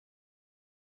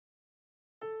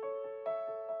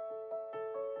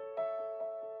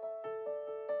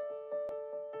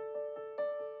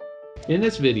In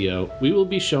this video, we will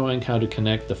be showing how to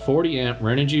connect the 40 amp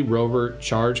Renogy Rover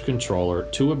charge controller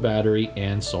to a battery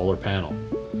and solar panel.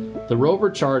 The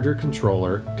Rover charger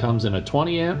controller comes in a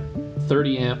 20 amp,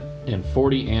 30 amp, and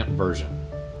 40 amp version.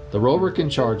 The Rover can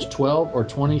charge 12 or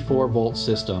 24 volt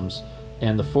systems,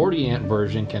 and the 40 amp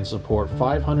version can support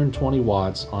 520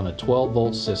 watts on a 12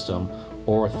 volt system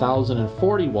or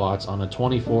 1040 watts on a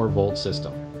 24 volt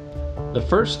system. The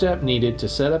first step needed to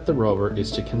set up the Rover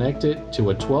is to connect it to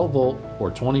a 12 volt or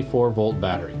 24 volt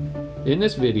battery. In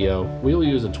this video, we will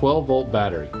use a 12 volt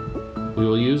battery. We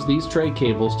will use these tray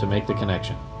cables to make the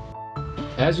connection.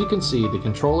 As you can see, the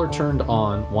controller turned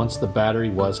on once the battery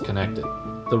was connected.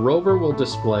 The Rover will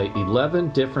display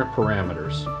 11 different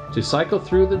parameters. To cycle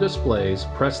through the displays,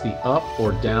 press the up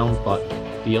or down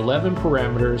button. The 11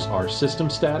 parameters are system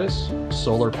status,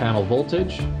 solar panel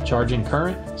voltage, charging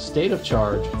current, state of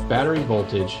charge, battery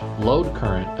voltage, load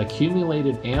current,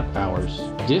 accumulated amp hours,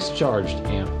 discharged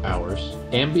amp hours,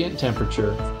 ambient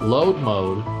temperature, load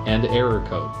mode, and error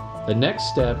code. The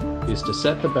next step is to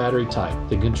set the battery type.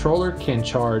 The controller can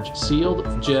charge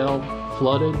sealed, gel,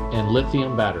 flooded, and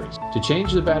lithium batteries. To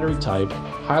change the battery type,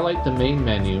 highlight the main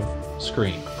menu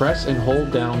screen. Press and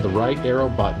hold down the right arrow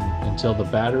button until the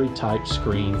battery type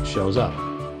screen shows up.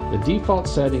 The default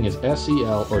setting is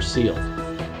SEL or sealed.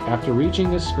 After reaching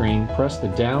this screen, press the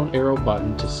down arrow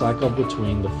button to cycle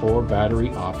between the 4 battery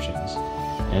options,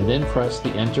 and then press the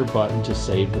enter button to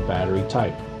save the battery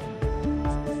type.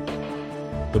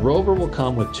 The Rover will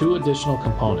come with 2 additional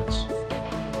components.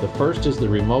 The first is the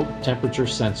remote temperature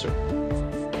sensor.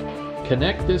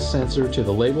 Connect this sensor to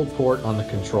the label port on the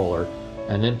controller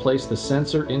and then place the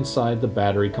sensor inside the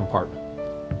battery compartment.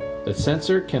 The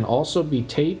sensor can also be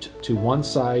taped to one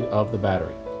side of the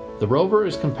battery. The Rover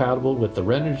is compatible with the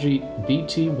Renogy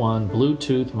BT-1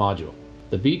 Bluetooth module.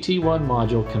 The BT-1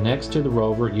 module connects to the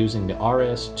Rover using the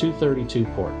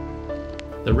RS-232 port.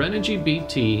 The Renogy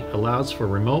BT allows for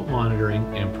remote monitoring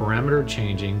and parameter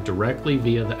changing directly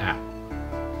via the app.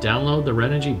 Download the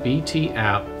Renogy BT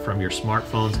app from your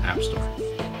smartphone's app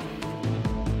store.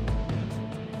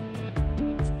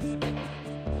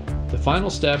 The final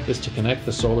step is to connect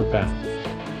the solar panel.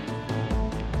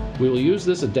 We will use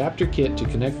this adapter kit to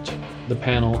connect the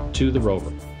panel to the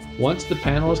Rover. Once the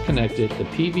panel is connected, the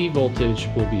PV voltage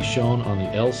will be shown on the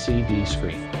LCD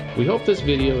screen. We hope this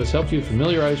video has helped you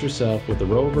familiarize yourself with the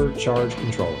Rover charge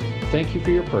controller. Thank you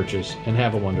for your purchase and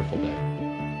have a wonderful day.